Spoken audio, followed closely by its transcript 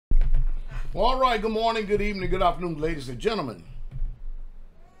Well, all right, good morning, good evening, good afternoon, ladies and gentlemen.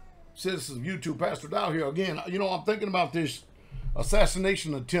 Citizens of YouTube, Pastor Dowell here again. You know, I'm thinking about this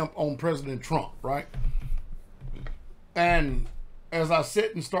assassination attempt on President Trump, right? And as I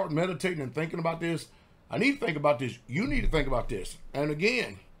sit and start meditating and thinking about this, I need to think about this. You need to think about this. And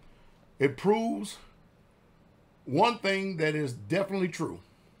again, it proves one thing that is definitely true.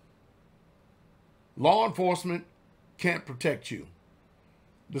 Law enforcement can't protect you.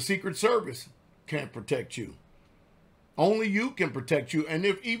 The Secret Service can't protect you. Only you can protect you. And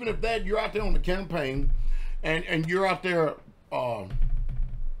even if that, you're out there on the campaign and you're out there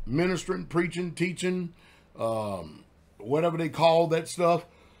ministering, preaching, teaching, whatever they call that stuff,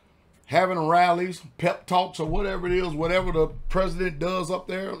 having rallies, pep talks, or whatever it is, whatever the president does up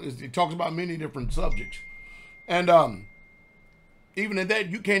there, he talks about many different subjects. And even in that,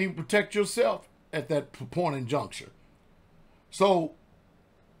 you can't even protect yourself at that point and juncture. So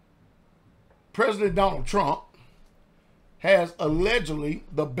President Donald Trump has allegedly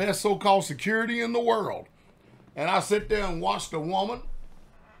the best so-called security in the world. And I sit there and watched a woman,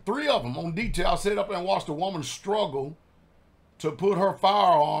 3 of them on detail. I sit up there and watched a woman struggle to put her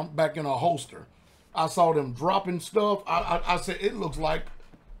firearm back in her holster. I saw them dropping stuff. I said, it looks like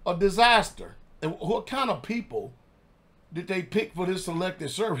a disaster. And what kind of people did they pick for this selected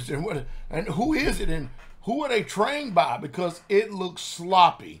service? And who is it? And who are they trained by? Because it looks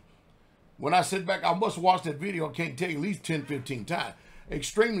sloppy. When I sit back, I must watch that video, I can't tell you, at least 10, 15 times.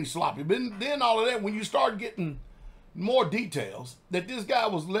 Extremely sloppy. But then all of that, when you start getting more details, that this guy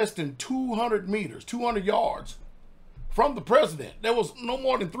was less than 200 meters, 200 yards from the president. There was no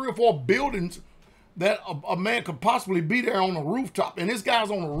more than 3 or 4 buildings that a man could possibly be there on a rooftop. And this guy's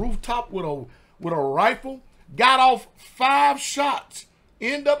on a rooftop with a rifle, got off 5 shots,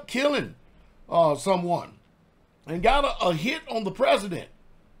 end up killing someone, and got a hit on the president.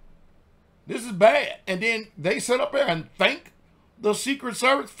 This is bad. And then they sit up there and thank the Secret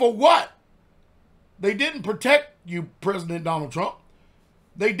Service for what? They didn't protect you, President Donald Trump.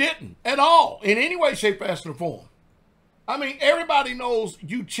 They didn't at all, in any way, shape, fashion, or form. I mean, everybody knows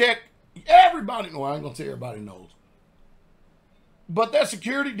you check. Everybody knows. I ain't going to say everybody knows. But that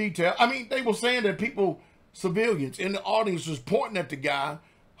security detail, I mean, they were saying that people, civilians in the audience was pointing at the guy,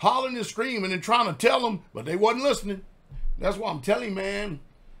 hollering and screaming and trying to tell him, but they wasn't listening. That's why I'm telling you, man,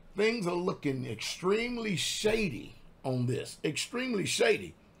 things are looking extremely shady on this. Extremely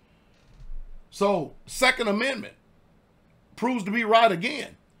shady. So, Second Amendment proves to be right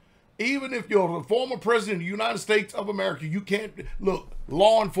again. Even if you're the former president of the United States of America, you can't, look,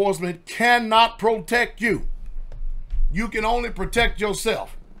 law enforcement cannot protect you. You can only protect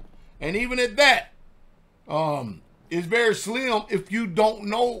yourself. And even at that, it's very slim if you don't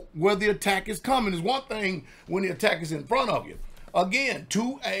know where the attack is coming. It's one thing when the attack is in front of you. Again,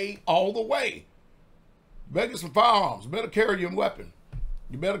 2A all the way. Better get some firearms. Better carry your weapon.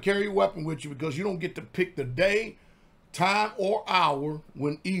 You better carry your weapon with you because you don't get to pick the day, time, or hour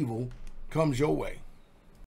when evil comes your way.